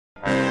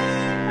Howdy,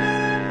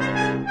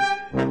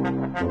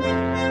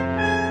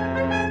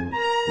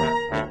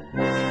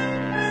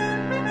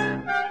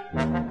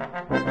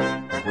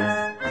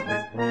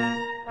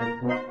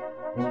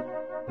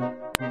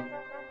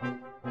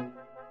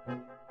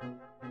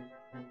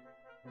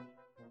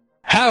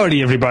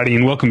 everybody,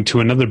 and welcome to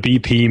another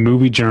BP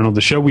Movie Journal,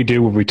 the show we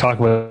do where we talk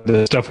about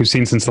the stuff we've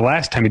seen since the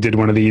last time we did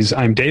one of these.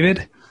 I'm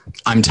David.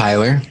 I'm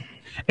Tyler.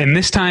 And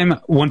this time,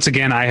 once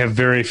again, I have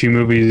very few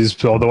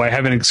movies, although I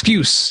have an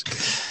excuse.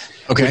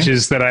 Okay. Which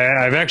is that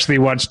I've actually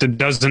watched a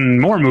dozen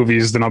more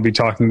movies than I'll be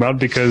talking about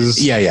because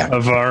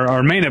of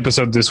our main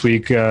episode this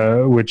week,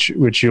 which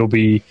you'll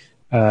be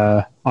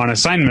on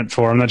assignment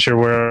for. I'm not sure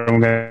where I'm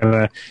going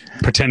to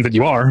pretend that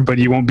you are, but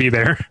you won't be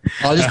there.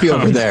 I'll just be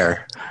over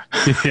there.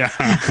 Yeah.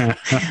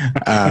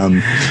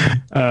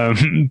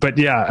 But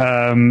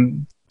yeah.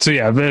 So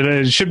yeah,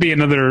 it should be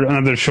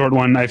another short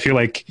one. I feel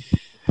like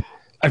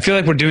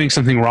we're doing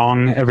something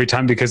wrong every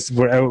time because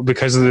of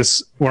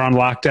this. We're on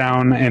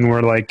lockdown and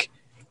we're like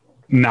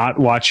not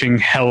watching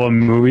hella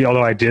movie.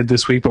 Although I did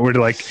this week, but we're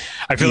like,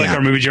 I feel like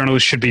our movie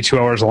journals should be 2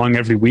 hours long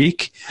every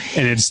week,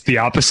 and it's the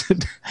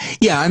opposite.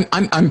 Yeah,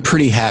 I'm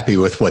pretty happy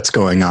with what's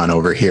going on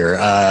over here,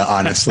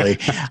 honestly,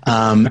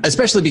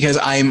 especially because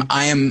I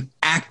am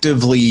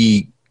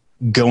actively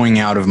going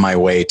out of my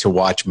way to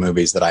watch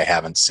movies that I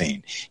haven't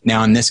seen.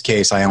 Now, in this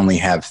case, I only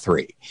have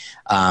 3.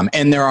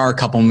 And there are a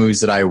couple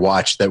movies that I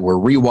watched that were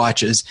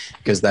rewatches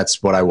because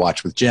that's what I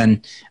watch with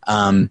Jen.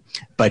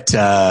 But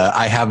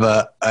I have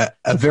a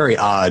very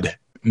odd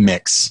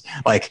mix.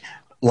 Like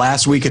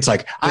last week, it's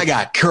like, I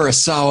got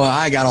Kurosawa,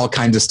 I got all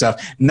kinds of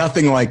stuff.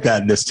 Nothing like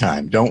that this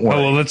time. Don't worry.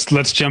 Oh, well,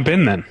 let's jump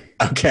in then.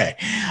 Okay.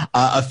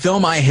 A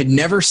film I had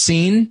never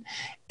seen.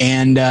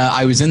 And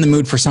I was in the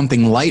mood for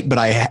something light, but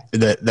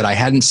that I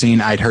hadn't seen.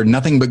 I'd heard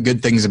nothing but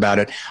good things about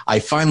it. I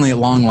finally, at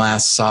long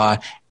last, saw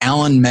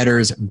Alan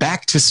Metter's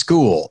Back to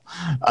School,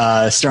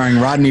 starring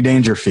Rodney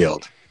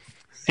Dangerfield.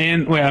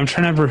 And wait, I'm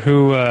trying to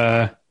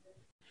remember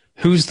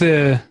who's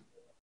the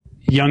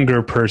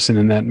younger person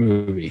in that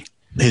movie.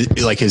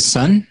 His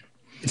son?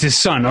 It's his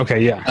son. Okay,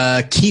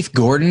 yeah. Keith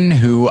Gordon,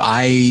 who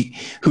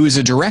is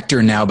a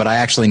director now, but I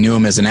actually knew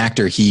him as an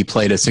actor. He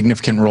played a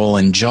significant role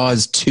in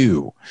Jaws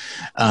 2.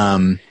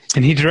 And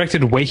he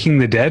directed Waking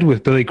the Dead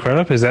with Billy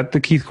Crudup. Is that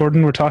the Keith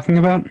Gordon we're talking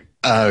about?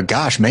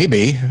 Gosh,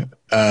 maybe.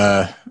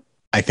 I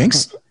think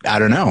so. I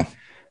don't know.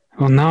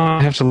 Well, now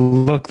I have to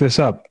look this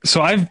up.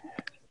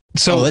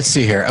 So let's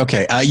see here.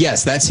 Okay.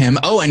 Yes, that's him.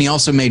 Oh, and he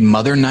also made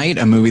Mother Night,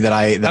 a movie that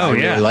I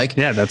really like.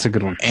 Yeah, that's a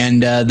good one.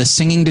 And The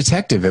Singing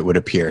Detective, it would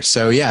appear.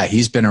 So yeah,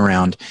 he's been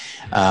around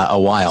a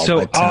while.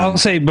 So I'll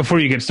say before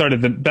you get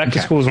started, that Back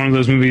to School is one of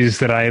those movies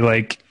that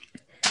I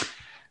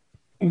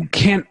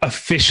can't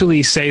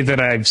officially say that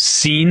I've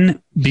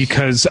seen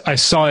because I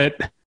saw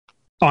it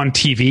on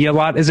TV a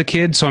lot as a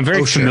kid, so I'm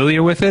very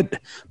familiar with it,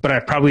 but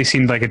I've probably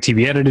seen like a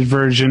TV edited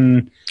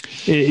version,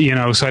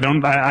 so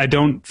I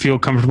don't feel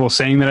comfortable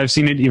saying that I've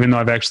seen it, even though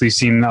I've actually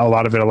seen a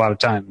lot of it a lot of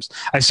times.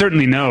 I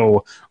certainly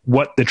know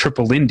what the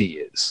Triple Lindy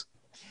is.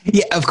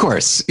 Yeah, of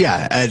course.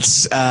 Yeah.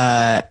 It's,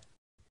 and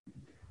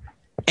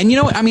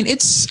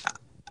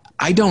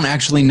I don't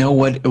actually know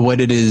what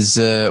it is,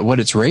 what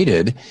it's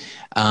rated.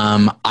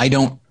 I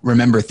don't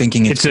remember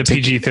thinking it's a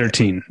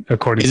PG-13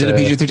 according to... Is it a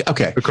PG-13?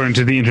 Okay. According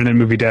to the Internet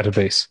Movie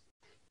Database.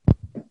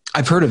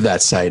 I've heard of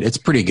that site. It's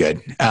pretty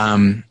good.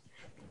 I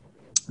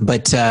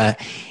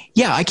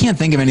can't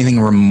think of anything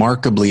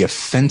remarkably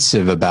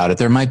offensive about it.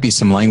 There might be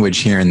some language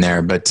here and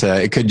there, but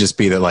it could just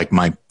be that like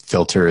my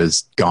filter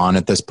is gone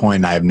at this point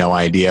and I have no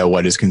idea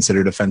what is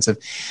considered offensive.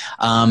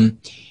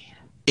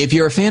 If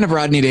you're a fan of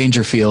Rodney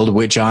Dangerfield,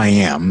 which I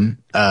am,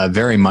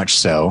 very much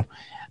so,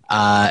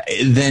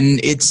 then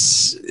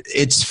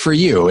it's for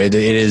you.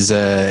 It's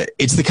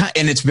the kind,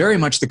 and it's very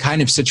much the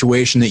kind of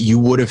situation that you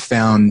would have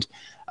found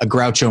a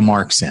Groucho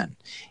Marx in,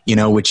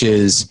 which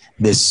is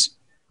this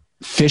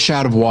fish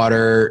out of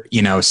water,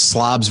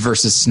 slobs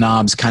versus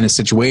snobs kind of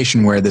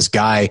situation where this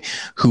guy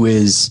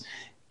who's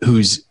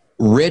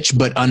rich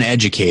but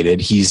uneducated,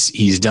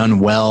 he's done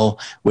well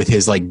with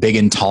his like big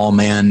and tall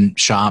man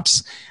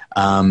shops.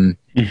 And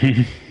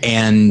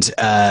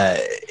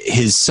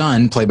his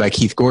son, played by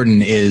Keith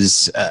Gordon,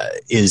 is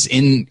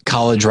in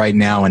college right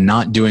now and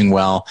not doing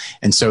well.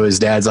 And so his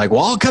dad's like,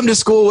 well, I'll come to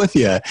school with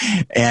you.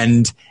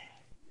 And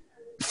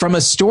from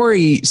a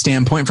story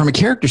standpoint, from a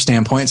character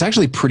standpoint, it's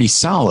actually pretty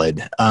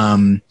solid,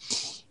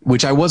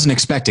 which I wasn't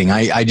expecting.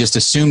 I just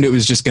assumed it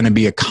was just going to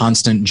be a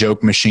constant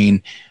joke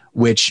machine,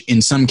 which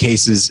in some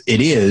cases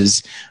it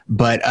is,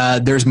 but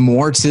there's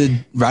more to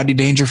Rodney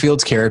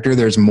Dangerfield's character.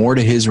 There's more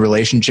to his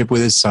relationship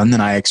with his son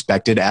than I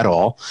expected at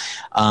all.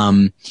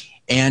 And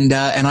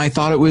I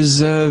thought it was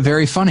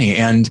very funny.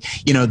 And,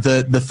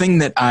 the thing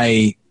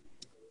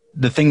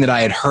that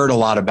I had heard a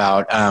lot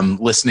about,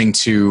 listening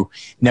to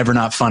Never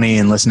Not Funny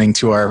and listening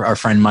to our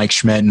friend Mike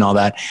Schmidt and all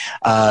that,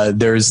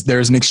 there's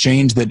an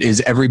exchange that is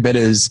every bit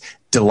as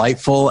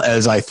delightful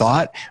as I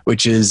thought,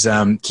 which is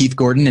Keith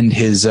Gordon and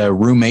his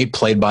roommate,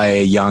 played by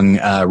a young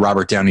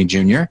Robert Downey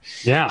Jr.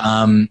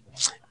 Yeah.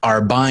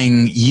 are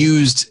buying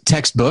used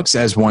textbooks,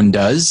 as one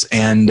does,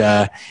 and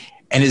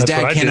his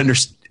dad can't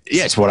understand.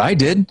 Yeah, it's what I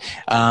did.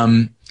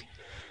 And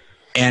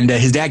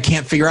his dad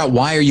can't figure out,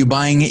 why are you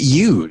buying it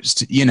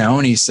used?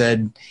 And he's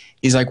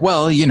like,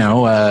 well,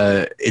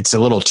 it's a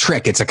little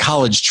trick. It's a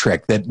college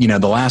trick that,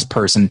 the last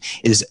person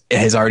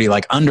has already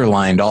like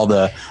underlined all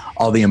the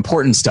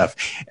important stuff.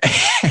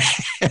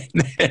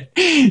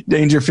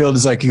 Dangerfield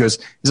is like, he's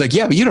like,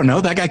 yeah, but you don't know,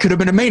 that guy could have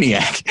been a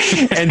maniac.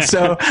 And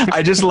so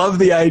I just love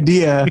the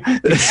idea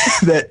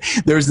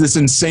that there's this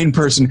insane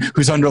person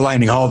who's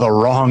underlining all the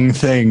wrong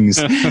things.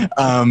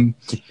 And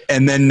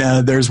then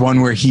there's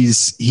one where he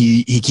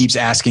keeps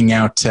asking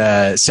out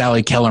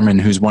Sally Kellerman,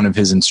 who's one of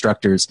his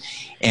instructors.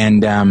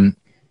 And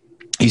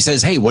he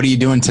says, hey, what are you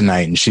doing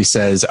tonight? And she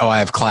says, oh, I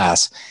have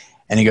class.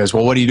 And he goes,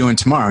 well, what are you doing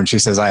tomorrow? And she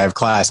says, I have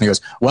class. And he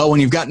goes, well, when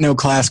you've got no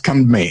class,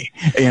 come to me,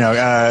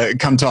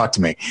 come talk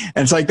to me.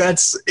 And it's like,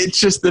 it's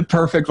just the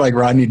perfect, like,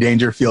 Rodney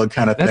Dangerfield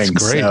kind of thing.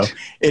 That's great. So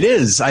it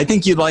is. I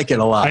think you'd like it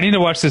a lot. I need to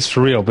watch this for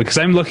real, because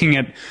I'm looking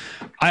at,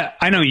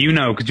 I know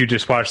because you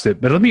just watched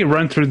it, but let me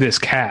run through this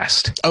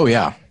cast. Oh,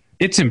 yeah.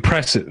 It's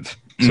impressive.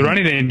 So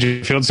Rodney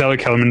Dangerfield, Sally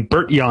Kellerman,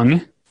 Burt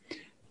Young,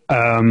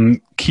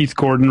 Keith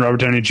Gordon, Robert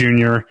Downey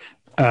Jr.,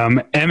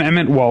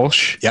 Emmett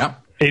Walsh. Yeah.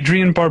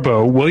 Adrienne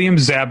Barbeau, William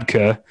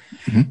Zabka,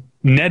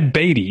 Ned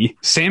Beatty,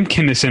 Sam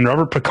Kinison,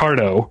 Robert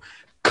Picardo,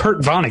 Kurt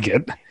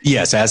Vonnegut.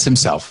 Yes, as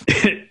himself.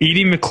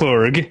 Edie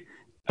McClurg,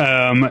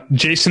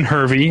 Jason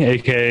Hervey,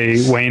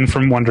 a.k.a. Wayne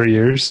from Wonder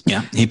Years.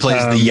 Yeah, he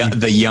plays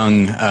the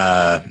young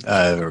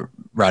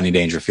Rodney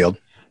Dangerfield.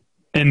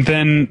 And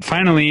then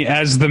finally,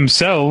 as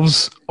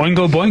themselves,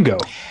 Oingo Boingo.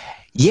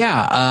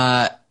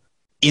 Yeah,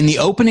 in the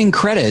opening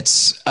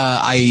credits,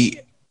 the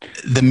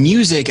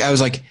music, I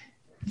was like,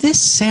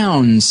 this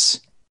sounds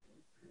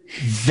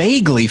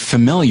vaguely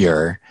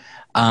familiar.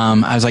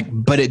 I was like,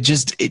 but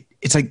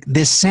it's like,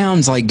 this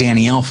sounds like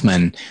Danny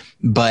Elfman,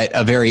 but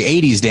a very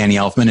 80s Danny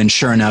Elfman. And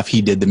sure enough,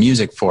 he did the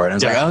music for it. I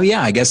was like, oh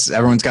yeah, I guess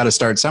everyone's got to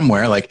start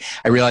somewhere. Like,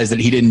 I realized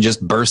that he didn't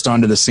just burst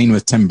onto the scene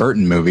with Tim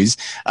Burton movies.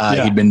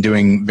 He'd been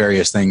doing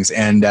various things.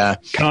 And kind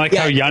of like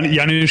how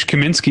Janusz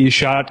Kaminski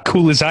shot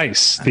Cool as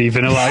Ice, the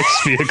Vanilla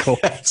Ice vehicle.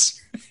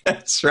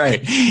 That's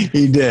right.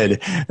 He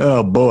did.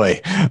 Oh boy.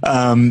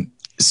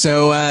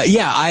 So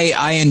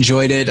I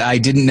enjoyed it. I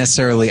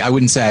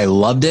wouldn't say I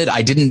loved it.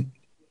 I didn't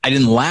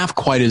laugh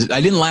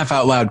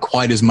out loud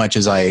quite as much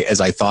as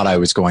I thought I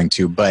was going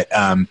to, but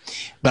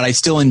I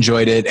still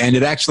enjoyed it, and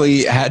it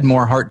actually had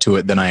more heart to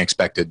it than I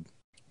expected.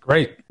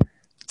 Great.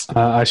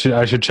 I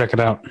should check it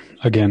out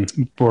again,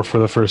 or for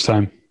the first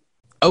time.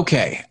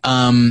 Okay.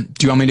 Do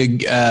you want me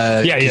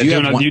to?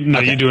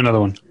 You do another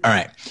one. All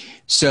right.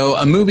 So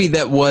a movie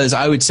that was,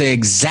 I would say,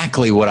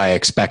 exactly what I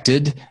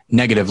expected,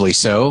 negatively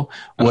so,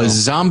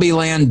 was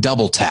Zombieland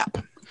Double Tap.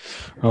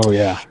 Oh,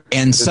 yeah.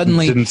 And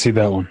suddenly... Didn't see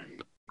that one.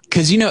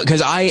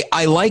 Because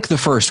I like the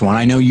first one.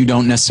 I know you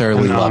don't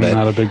necessarily love it. I'm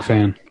not a big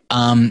fan.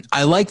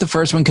 I like the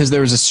first one because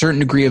there was a certain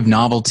degree of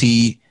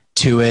novelty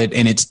to it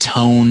and its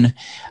tone.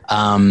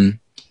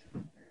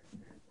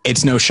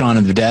 It's no Shaun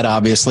of the Dead,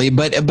 obviously,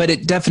 but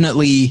it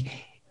definitely...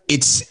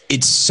 It's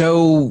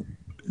so...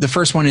 The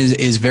first one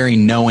is very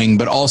knowing,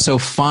 but also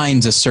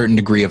finds a certain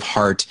degree of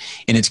heart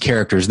in its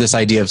characters. This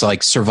idea of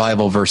like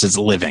survival versus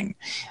living,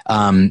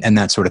 and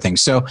that sort of thing.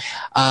 So,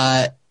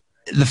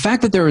 the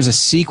fact that there was a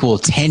sequel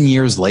 10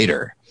 years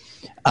later,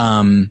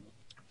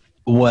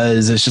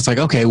 it's just like,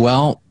 okay,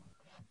 well,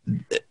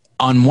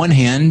 on one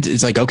hand,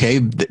 it's like, okay,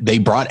 they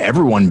brought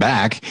everyone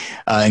back,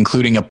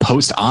 including a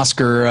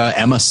post-Oscar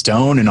Emma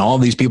Stone, and all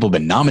these people have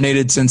been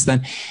nominated since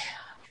then.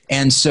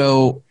 And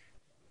so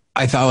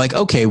I thought, like,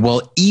 okay,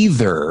 well,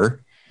 either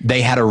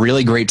they had a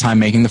really great time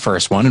making the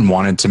first one and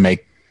wanted to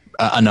make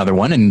another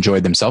one and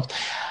enjoyed themselves,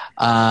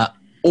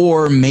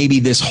 or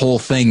maybe this whole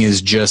thing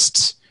is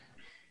just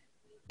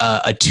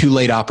a too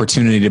late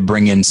opportunity to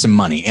bring in some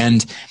money.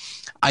 And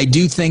I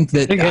do think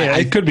that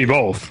it could be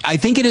both. I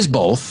think it is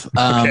both.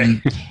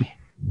 Okay.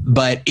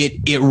 But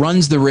it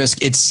runs the risk.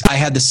 I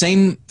had the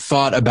same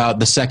thought about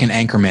the second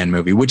Anchorman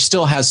movie, which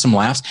still has some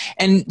laughs,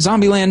 and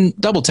Zombieland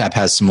Double Tap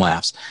has some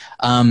laughs.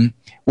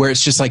 Where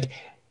it's just like,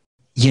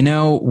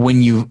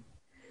 when you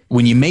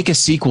make a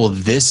sequel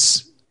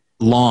this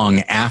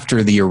long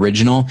after the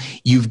original,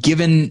 you've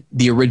given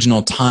the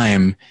original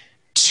time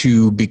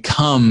to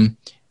become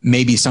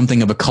maybe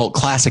something of a cult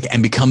classic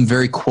and become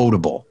very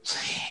quotable.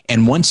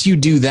 And once you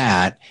do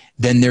that,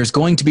 then there's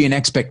going to be an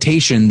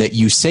expectation that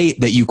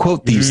you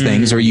quote these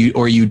things, or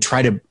you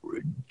try to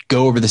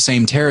go over the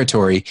same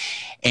territory.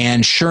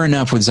 And sure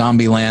enough, with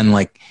Zombieland,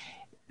 like,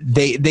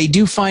 they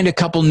do find a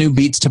couple new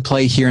beats to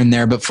play here and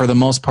there, but for the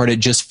most part, it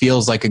just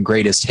feels like a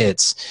greatest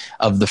hits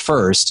of the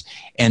first.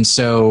 And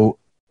so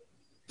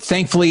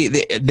thankfully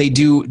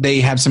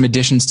they have some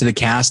additions to the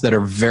cast that are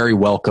very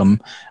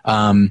welcome.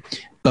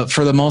 But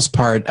for the most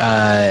part,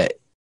 the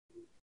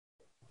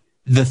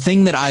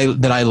thing that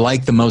I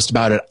like the most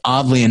about it,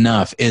 oddly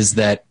enough, is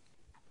that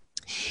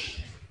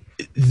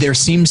there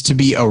seems to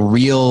be a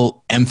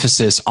real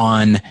emphasis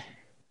on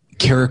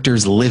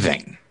characters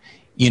living.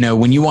 you know,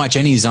 when you watch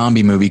any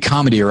zombie movie,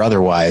 comedy or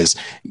otherwise,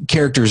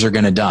 characters are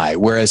going to die.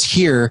 Whereas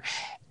here,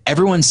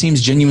 everyone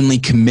seems genuinely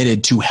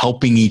committed to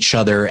helping each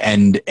other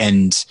and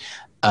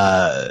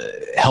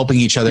helping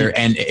each other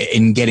and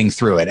in getting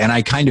through it. And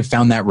I kind of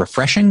found that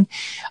refreshing.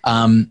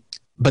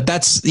 But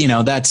that's, you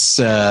know, that's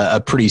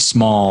a pretty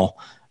small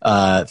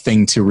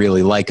thing to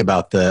really like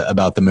about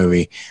the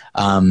movie.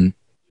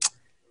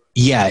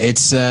 Yeah,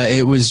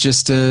 it was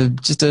just a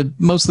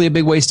mostly a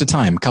big waste of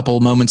time. A couple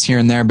moments here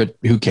and there, but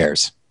who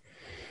cares?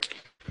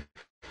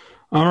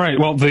 All right.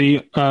 Well, the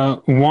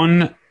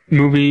one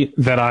movie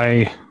that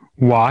I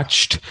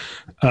watched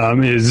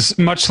is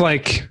much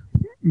like,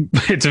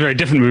 it's a very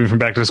different movie from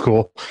Back to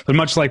School, but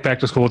much like Back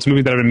to School, it's a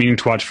movie that I've been meaning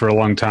to watch for a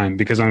long time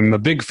because I'm a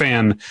big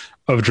fan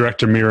of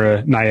director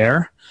Mira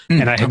Nair,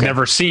 and I had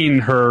never seen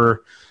her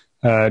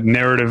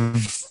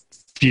narrative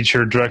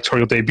feature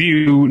directorial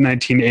debut,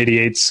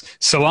 1988's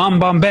Salaam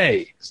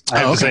Bombay. I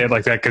have to say it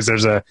like that because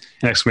there's an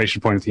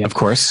exclamation point at the end. Of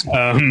course.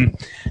 I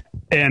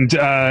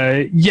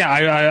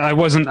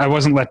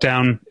wasn't let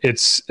down.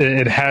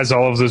 It has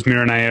all of those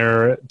Mira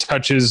Nair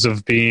touches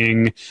of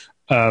being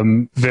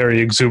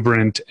very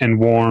exuberant and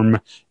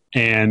warm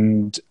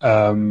and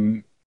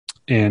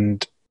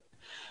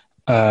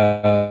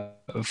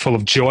full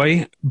of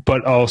joy,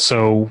 but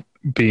also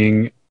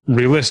being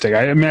realistic.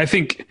 I mean, I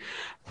think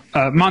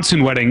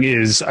Monsoon Wedding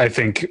is, I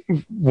think,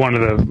 one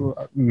of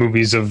the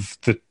movies of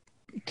the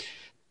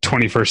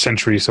 21st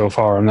century so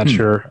far. I'm not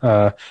sure.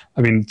 I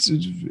mean,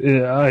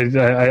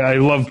 I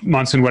love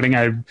Monsoon Wedding.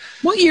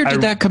 What year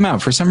did that come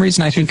out? For some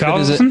reason, I think of it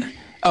as a...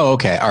 Oh,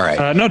 okay. All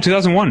right. No,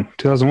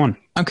 2001.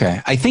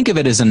 Okay. I think of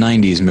it as a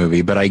 90s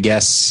movie, but I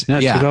guess... Yeah,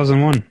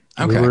 2001.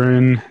 Okay. We were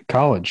in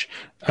college.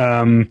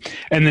 And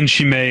then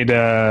she made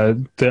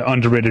the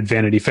underrated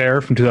Vanity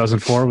Fair from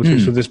 2004 with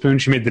Reese Witherspoon.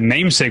 She made The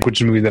Namesake,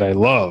 which is a movie that I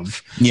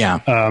love.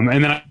 Yeah.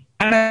 And then I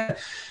kind of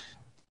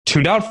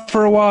tuned out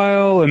for a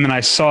while, and then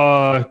I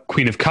saw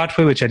Queen of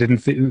Katwe, which I didn't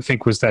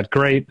think was that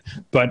great.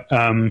 But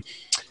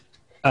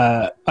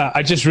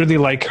I just really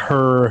like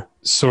her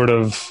sort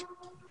of...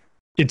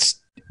 It's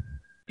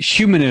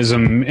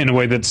humanism in a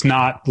way that's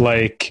not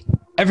like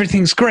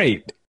everything's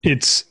great.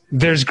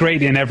 There's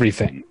great in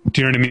everything.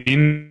 Do you know what I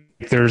mean?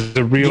 There's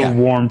a real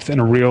warmth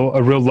and a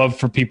real love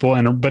for people,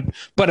 and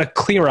but a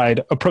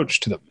clear-eyed approach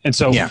to them. And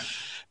so,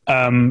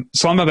 Salaam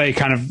Bombay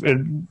kind of,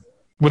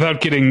 without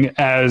getting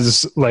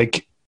as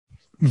like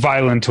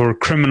violent or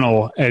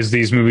criminal as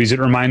these movies, it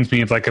reminds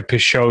me of like a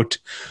Pichote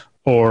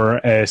or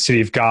a City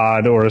of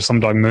God or a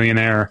Slumdog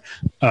Millionaire,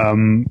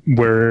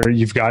 where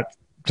you've got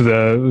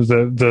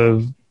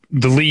the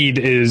lead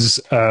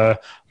is a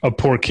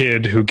poor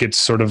kid who gets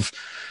sort of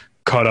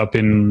caught up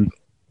in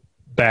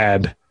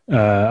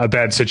a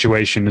bad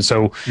situation. And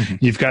so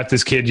you've got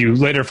this kid, you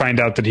later find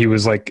out that he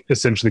was like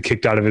essentially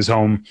kicked out of his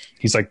home.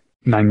 He's like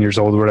 9 years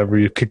old or whatever.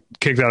 You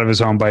kicked out of his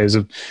home by his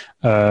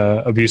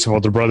abusive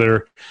older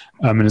brother,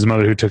 and his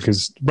mother, who took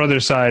his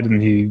brother's side,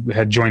 and he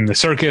had joined the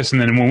circus.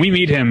 And then when we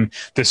meet him,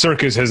 the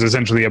circus has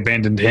essentially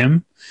abandoned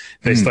him.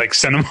 They like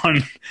sent him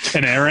on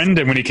an errand,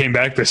 and when he came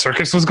back, the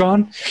circus was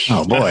gone.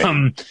 Oh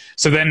boy.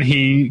 So then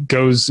he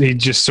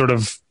just sort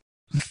of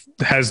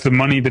has the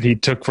money that he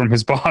took from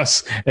his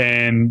boss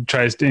and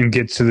tries to and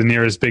gets to the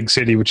nearest big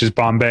city, which is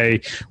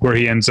Bombay, where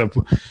he ends up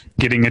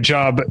getting a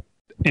job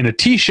in a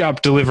tea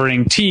shop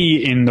delivering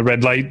tea in the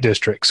red light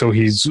district. So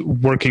he's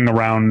working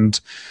around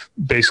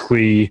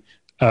basically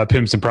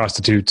pimps and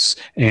prostitutes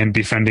and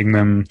befriending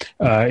them,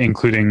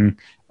 including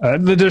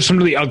there's some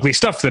really ugly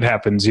stuff that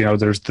happens. You know,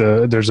 there's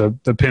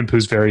the pimp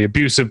who's very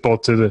abusive,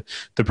 both to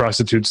the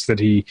prostitutes that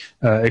he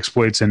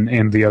exploits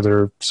and the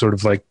other sort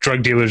of like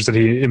drug dealers that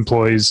he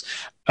employs.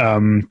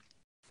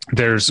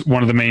 There's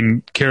one of the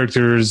main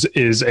characters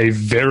is a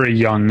very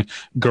young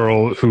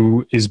girl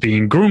who is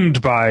being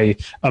groomed by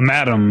a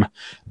madam,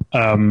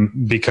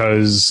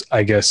 because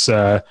I guess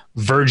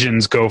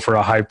virgins go for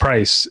a high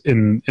price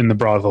in the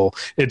brothel.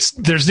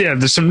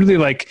 There's some really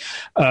like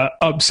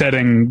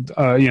upsetting,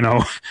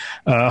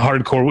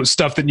 hardcore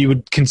stuff that you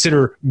would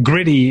consider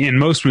gritty in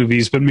most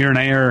movies, but Mira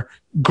Nair,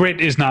 grit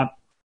is not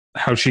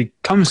how she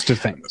comes to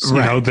things.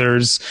 Right. You know,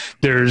 there's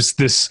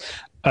this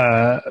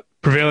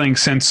prevailing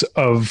sense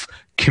of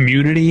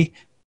community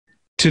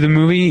to the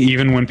movie,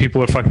 even when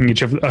people are fucking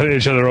each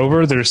other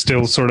over. There's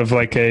still sort of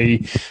like a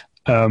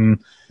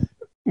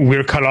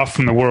we're cut off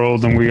from the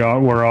world, and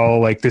we're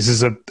all like, this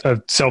is a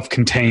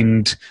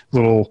self-contained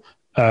little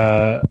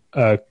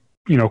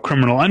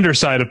criminal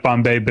underside of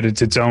Bombay, but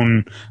it's its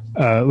own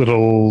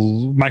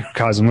little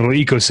microcosm, little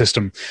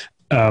ecosystem.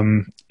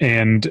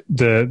 And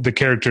the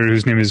character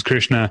whose name is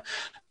Krishna,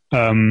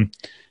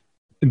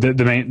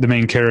 the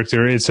main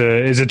character is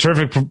a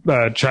terrific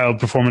child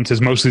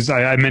performances. Mostly,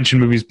 I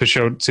mentioned movies,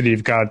 Pichote, City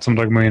of God,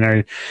 Slumdog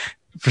Millionaire.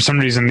 For some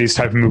reason, these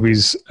type of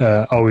movies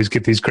always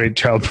get these great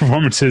child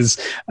performances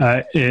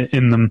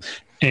in them,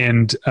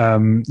 and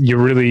you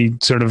really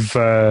sort of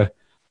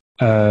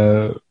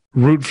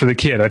root for the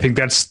kid. I think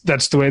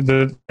that's the way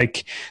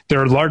there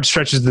are large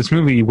stretches of this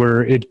movie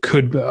where it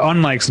could,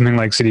 unlike something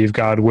like City of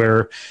God,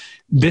 where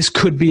this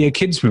could be a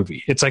kids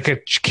movie. It's like a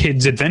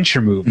kids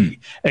adventure movie,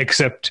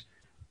 except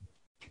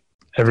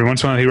every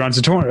once in a while he runs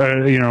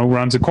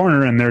a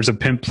corner and there's a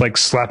pimp like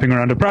slapping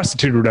around a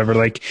prostitute or whatever.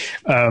 Like,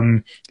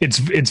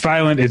 it's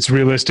violent, it's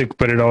realistic,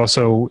 but it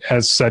also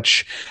has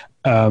such,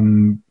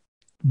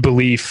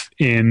 belief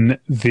in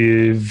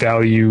the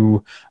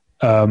value,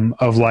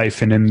 of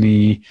life and in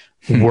the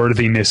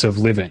worthiness of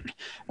living.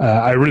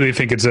 I really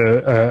think it's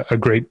a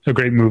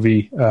great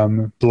movie.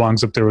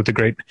 Belongs up there with the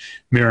great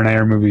Mira and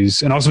Ayer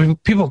movies. And also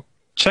people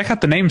check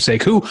out The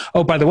Namesake, who,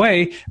 oh, by the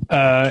way,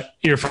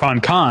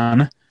 Irfan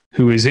Khan,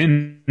 he's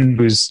in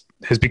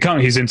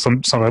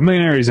Slumdog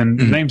Millionaire, he's in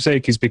The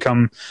Namesake, he's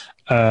become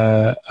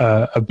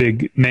a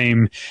big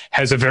name,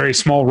 has a very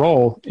small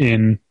role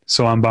in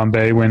Salaam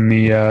Bombay when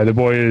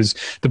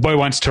the boy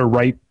wants to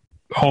write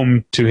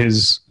home to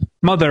his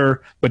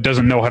mother but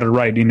doesn't know how to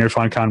write. And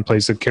Irfan Khan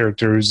plays the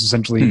character who's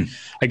essentially,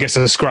 I guess,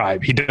 a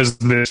scribe. He does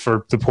this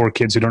for the poor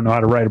kids who don't know how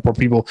to write, or poor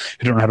people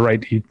who don't know how to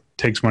write. He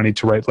takes money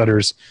to write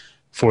letters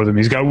for them.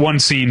 He's got one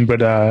scene,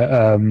 but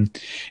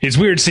it's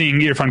weird seeing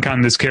Irfan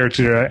Khan, this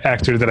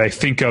actor that I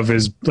think of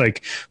as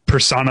like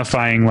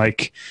personifying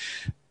like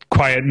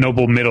quiet,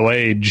 noble middle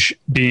age,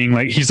 being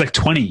like, he's like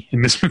 20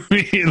 in this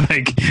movie,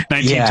 like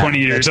 19, 20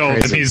 years old,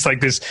 crazy. And he's like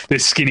this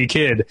skinny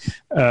kid.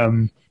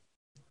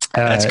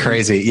 That's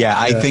crazy. Yeah,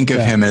 I think of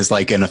him as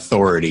like an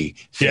authority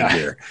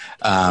figure.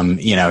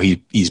 Yeah.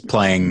 He's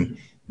playing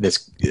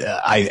this.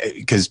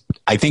 Because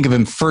I think of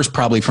him first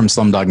probably from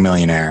Slumdog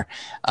Millionaire,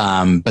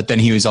 but then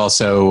he was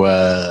also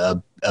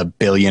a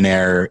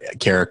billionaire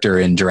character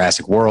in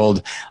Jurassic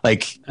World.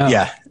 Like,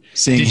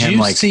 seeing him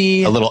like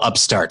a little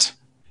upstart.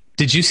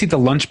 Did you see The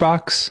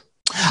Lunchbox?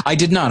 I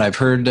did not. I've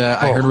heard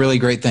I heard really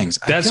great things.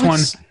 That's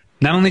one.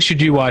 Not only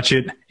should you watch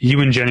it, you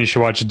and Jenny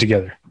should watch it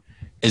together.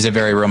 Is it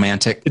very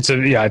romantic? It's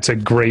a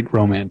great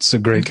romance. A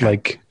great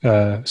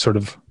sort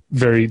of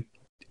very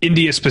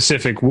India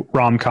specific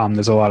rom-com.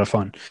 There's a lot of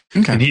fun,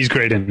 and he's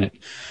great in it.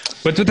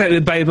 But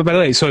by the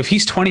way, so if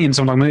he's 20 in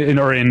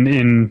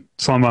in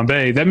Salaam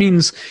Bombay, that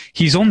means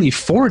he's only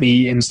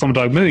 40 in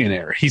Slumdog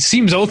Millionaire. He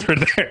seems older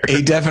there.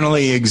 He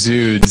definitely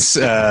exudes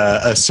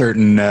a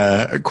certain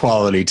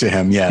quality to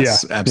him.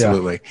 Yes,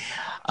 absolutely. Yeah.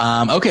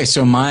 Okay,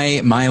 so my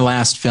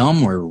last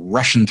film, we're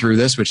rushing through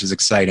this, which is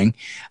exciting.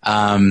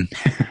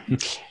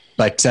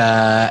 But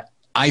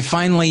I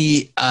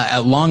finally,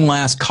 at long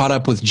last, caught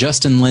up with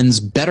Justin Lin's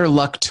Better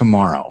Luck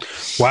Tomorrow.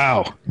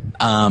 Wow.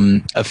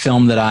 A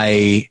film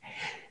that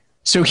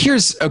so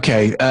here's,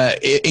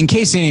 in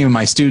case any of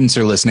my students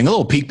are listening, a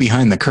little peek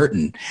behind the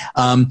curtain.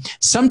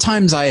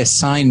 Sometimes I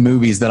assign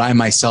movies that I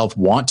myself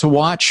want to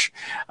watch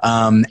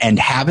and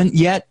haven't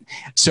yet.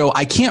 So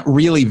I can't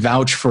really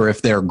vouch for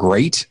if they're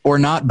great or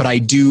not, but I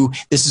do.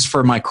 This is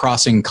for my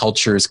Crossing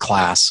Cultures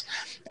class,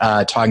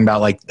 talking about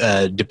like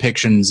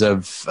depictions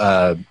of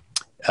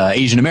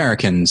Asian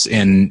Americans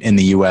in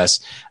the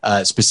U.S.,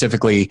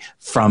 specifically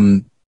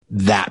from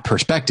that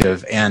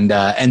perspective.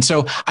 And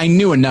so I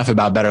knew enough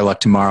about Better Luck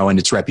Tomorrow and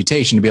its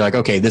reputation to be like,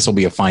 okay, this will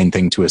be a fine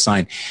thing to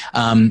assign.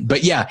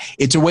 But yeah,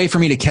 it's a way for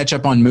me to catch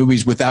up on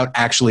movies without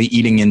actually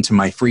eating into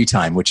my free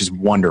time, which is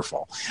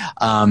wonderful.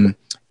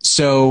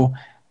 So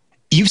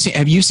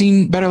have you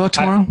seen Better Luck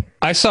Tomorrow?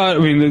 I saw it. I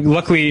mean,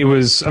 luckily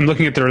I'm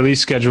looking at the release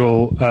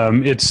schedule.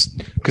 It's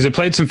because it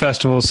played some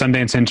festivals,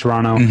 Sundance and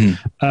Toronto,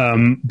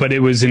 but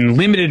it was in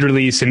limited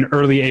release in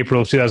early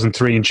April of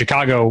 2003. And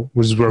Chicago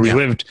was where we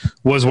lived,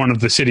 was one of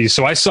the cities.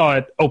 So I saw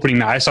it opening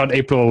night. I saw it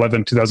April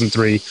 11,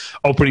 2003,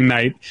 opening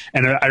night.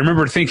 And I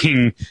remember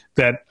thinking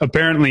that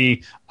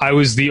apparently I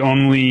was the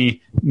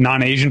only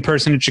non-Asian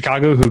person in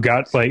Chicago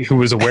who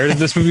was aware that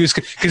this movie was,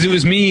 because it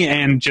was me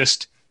and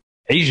just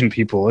Asian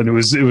people, and it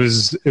was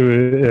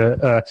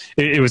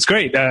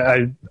great.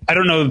 I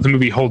don't know that the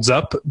movie holds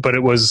up, but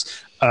it was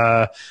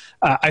I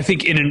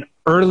think in an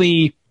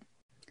early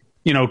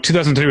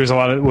 2003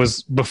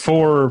 was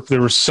before there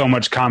was so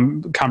much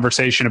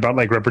conversation about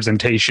like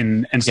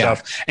representation and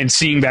stuff, and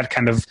seeing that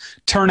kind of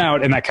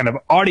turnout and that kind of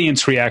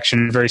audience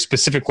reaction, very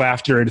specific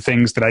laughter at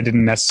things that I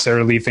didn't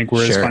necessarily think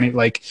were as funny.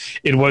 Like,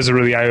 it was a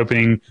really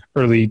eye-opening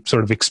early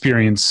sort of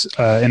experience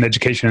and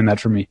education in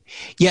that for me.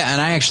 Yeah. And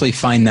I actually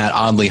find that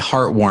oddly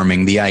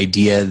heartwarming, the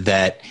idea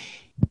that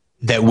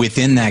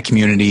within that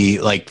community,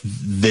 like,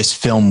 this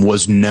film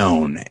was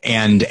known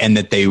and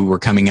that they were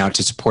coming out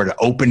to support an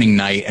opening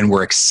night and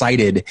were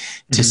excited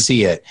to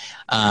see it.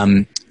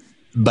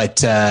 But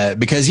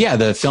because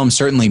the film,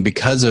 certainly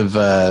because of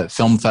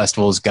film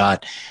festivals,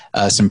 got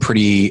some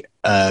pretty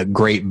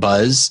great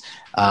buzz.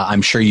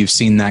 I'm sure you've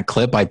seen that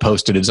clip. I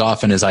post it as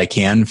often as I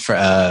can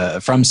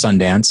from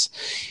Sundance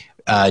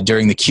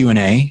during the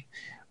Q&A,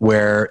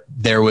 where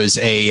there was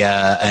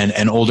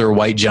an older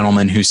white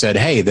gentleman who said,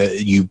 hey,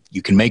 you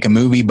can make a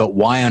movie, but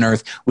why on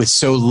earth, with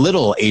so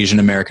little Asian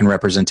American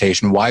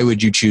representation, why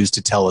would you choose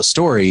to tell a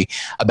story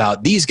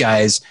about these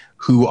guys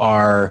who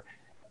are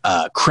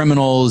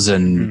criminals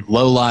and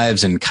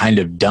lowlives and kind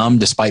of dumb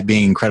despite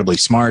being incredibly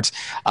smart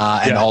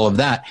and all of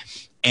that?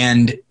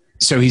 And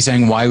so he's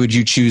saying, why would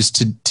you choose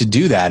to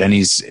do that? And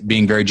he's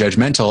being very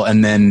judgmental.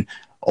 And then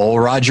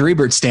old Roger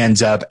Ebert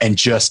stands up and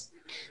just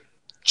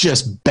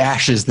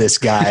bashes this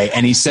guy.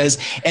 And he says,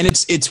 and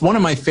it's one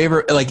of my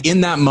favorite, like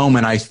in that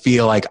moment, I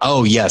feel like,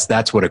 oh yes,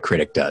 that's what a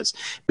critic does,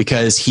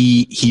 because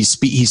he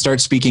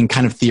starts speaking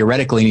kind of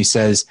theoretically, and he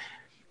says,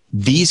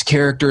 these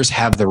characters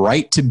have the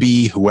right to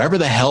be whoever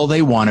the hell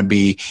they want to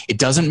be. It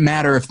doesn't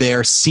matter if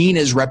they're seen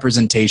as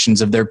representations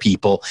of their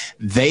people.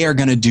 They are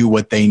going to do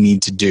what they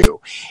need to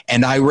do.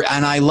 And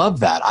I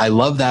love that. I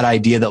love that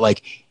idea that,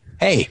 like,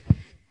 hey,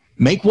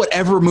 make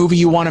whatever movie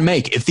you want to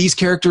make. If these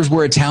characters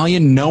were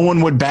Italian, no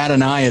one would bat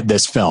an eye at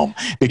this film,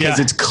 because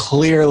it's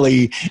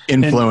clearly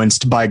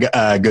influenced by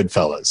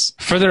Goodfellas.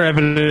 Further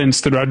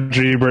evidence that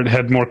Roger Ebert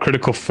had more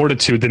critical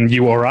fortitude than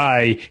you or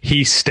I.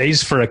 He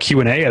stays for a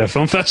Q&A at a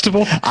film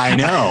festival. I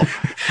know.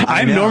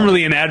 I'm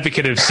normally an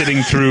advocate of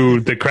sitting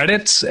through the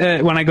credits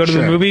when I go to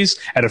the movies.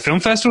 At a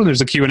film festival,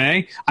 there's a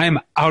Q&A. I am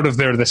out of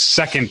there the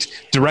second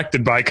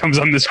Directed By comes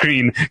on the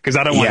screen, because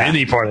I don't want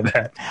any part of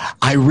that.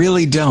 I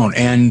really don't.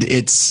 And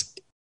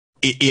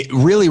it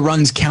really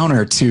runs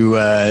counter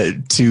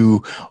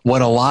to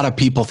what a lot of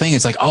people think.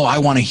 It's like, oh, I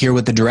want to hear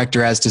what the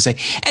director has to say.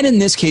 And in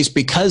this case,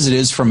 because it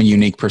is from a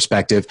unique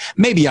perspective,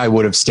 maybe I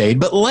would have stayed,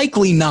 but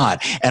likely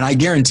not. And I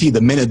guarantee the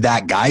minute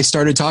that guy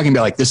started talking, be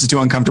like, this is too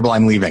uncomfortable,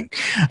 I'm leaving.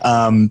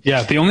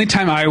 The only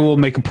time I will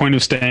make a point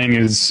of staying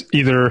is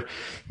either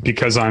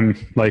because I'm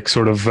like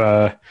sort of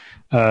I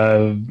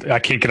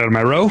can't get out of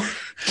my row.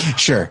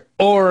 Sure.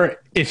 Or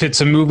if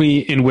it's a movie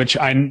in which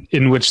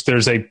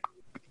there's a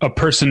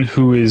person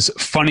who is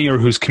funny, or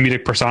whose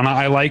comedic persona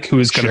I like, who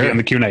is going to be on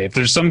the Q&A. If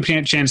there's some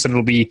chance that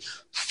it'll be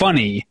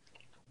funny,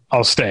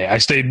 I'll stay. I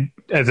stayed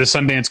at the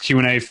Sundance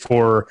Q&A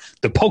for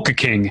The Polka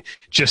King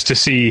just to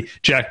see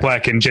Jack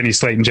Black and Jenny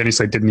Slate, and Jenny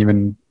Slate didn't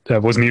end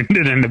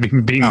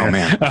up being there.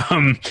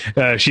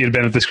 Man. She had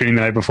been at the screening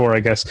the night before,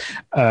 I guess.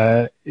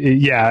 I'm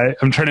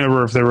trying to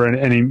remember if there were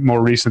any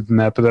more recent than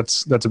that, but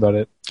that's about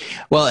it.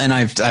 Well, and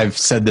I've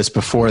said this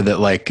before, that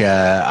like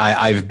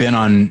I've been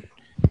on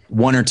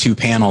one or two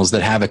panels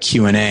that have a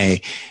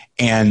Q&A,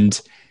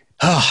 and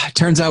it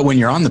turns out when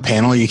you're on the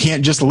panel, you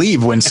can't just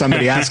leave when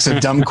somebody asks a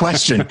dumb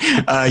question.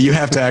 You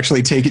have to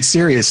actually take it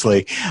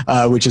seriously,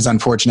 which is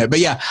unfortunate. But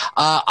yeah,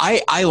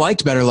 I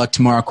liked Better Luck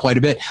Tomorrow quite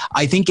a bit.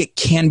 I think it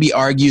can be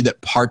argued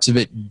that parts of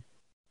it,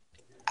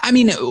 I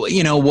mean,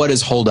 you know, what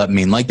does hold up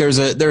mean? Like there's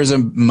a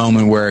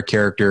moment where a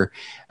character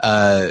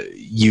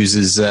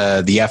uses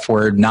the F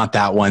word, not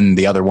that one,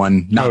 the other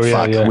one, not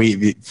fuck.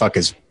 Yeah. Fuck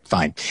is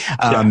fine.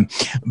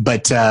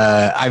 But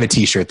I have a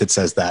t-shirt that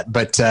says that,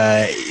 but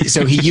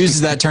so he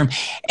uses that term,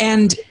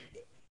 and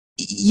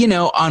you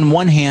know, on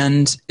one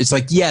hand it's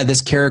like, yeah,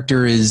 this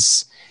character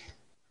is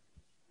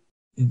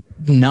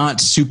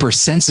not super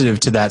sensitive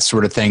to that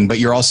sort of thing, but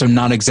you're also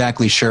not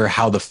exactly sure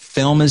how the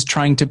film is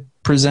trying to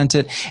present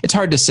it. It's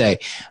hard to say,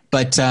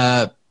 but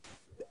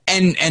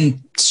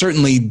and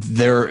certainly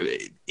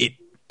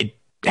it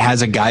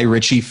has a Guy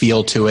Ritchie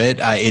feel to it.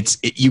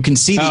 You can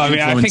see the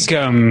influence. I mean, I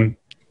think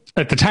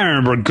at the time, I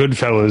remember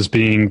Goodfellas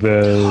being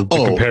the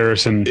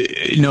comparison.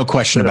 No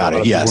question about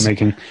it. Yes,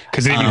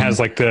 because it even has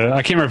like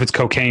I can't remember if it's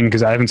cocaine,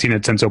 because I haven't seen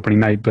it since opening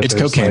night. But it's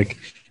cocaine. Like,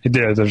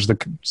 there's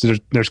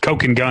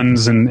coke and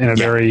guns in a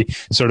very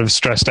sort of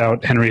stressed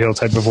out Henry Hill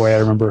type of way. I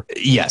remember.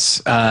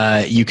 Yes,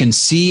 you can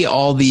see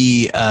all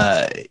the.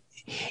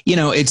 You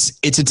know, it's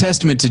a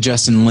testament to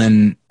Justin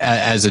Lin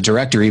as a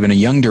director, even a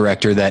young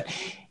director, that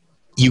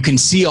you can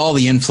see all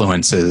the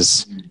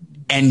influences.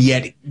 And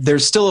yet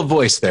there's still a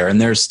voice there,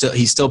 and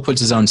he still puts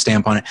his own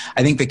stamp on it.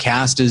 I think the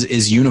cast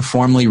is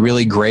uniformly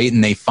really great,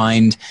 and they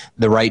find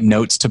the right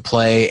notes to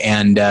play.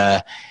 And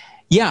I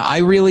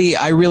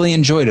really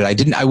enjoyed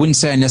it. I wouldn't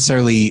say I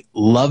necessarily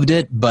loved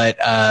it, but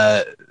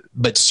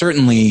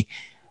certainly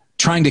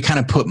trying to kind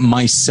of put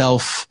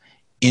myself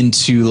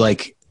into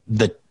like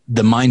the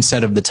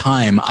mindset of the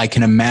time, I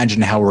can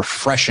imagine how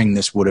refreshing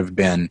this would have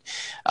been,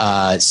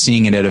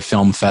 seeing it at a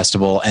film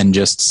festival and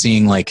just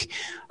seeing like,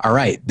 all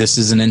right, this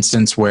is an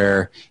instance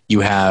where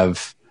you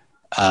have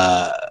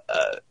a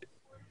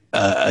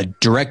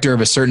director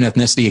of a certain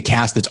ethnicity, a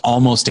cast that's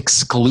almost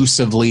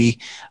exclusively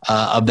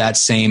of that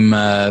same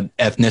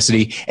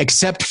ethnicity,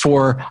 except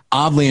for,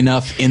 oddly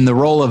enough, in the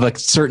role of a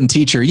certain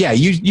teacher. Yeah,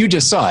 you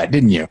just saw it,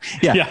 didn't you?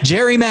 Yeah.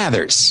 Jerry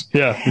Mathers.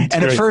 Yeah. And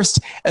great. At first,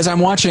 as I'm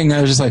watching,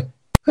 I was just like,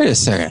 wait a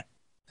second,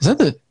 is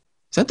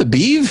that the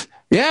Beeve?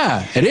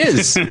 Yeah, it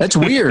is. That's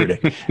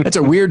weird. That's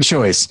a weird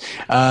choice.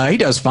 He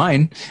does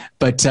fine,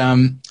 but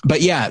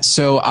yeah.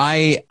 So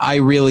I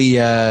really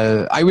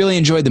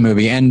enjoyed the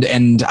movie,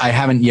 and I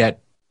haven't yet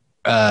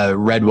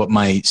read what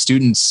my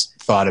students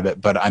thought of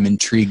it, but I'm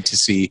intrigued to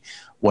see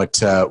what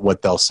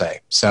they'll say.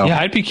 So yeah,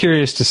 I'd be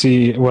curious to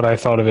see what I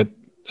thought of it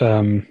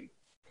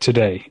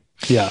today.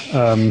 Yeah,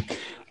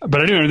 but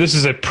I do know this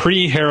is a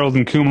pre-Harold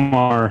and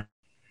Kumar.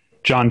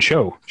 John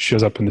Cho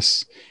shows up in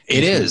this.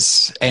 It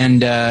is,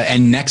 and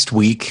next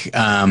week,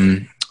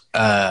 for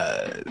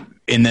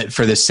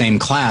this same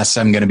class,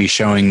 I'm going to be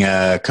showing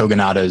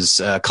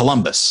Kogonada's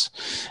Columbus,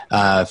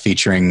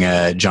 featuring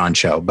John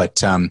Cho.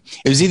 But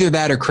it was either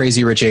that or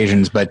Crazy Rich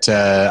Asians. But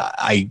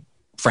I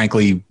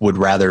frankly would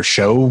rather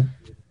show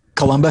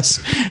Columbus,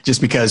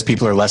 just because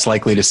people are less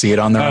likely to see it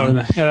on their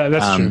own. Yeah,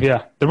 that's true.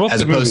 Yeah, they're both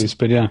good movies,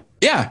 but yeah.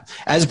 Yeah,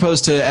 as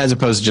opposed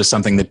to just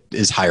something that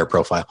is higher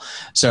profile.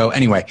 So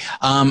anyway,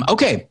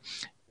 okay.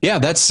 Yeah,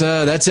 that's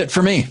it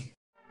for me.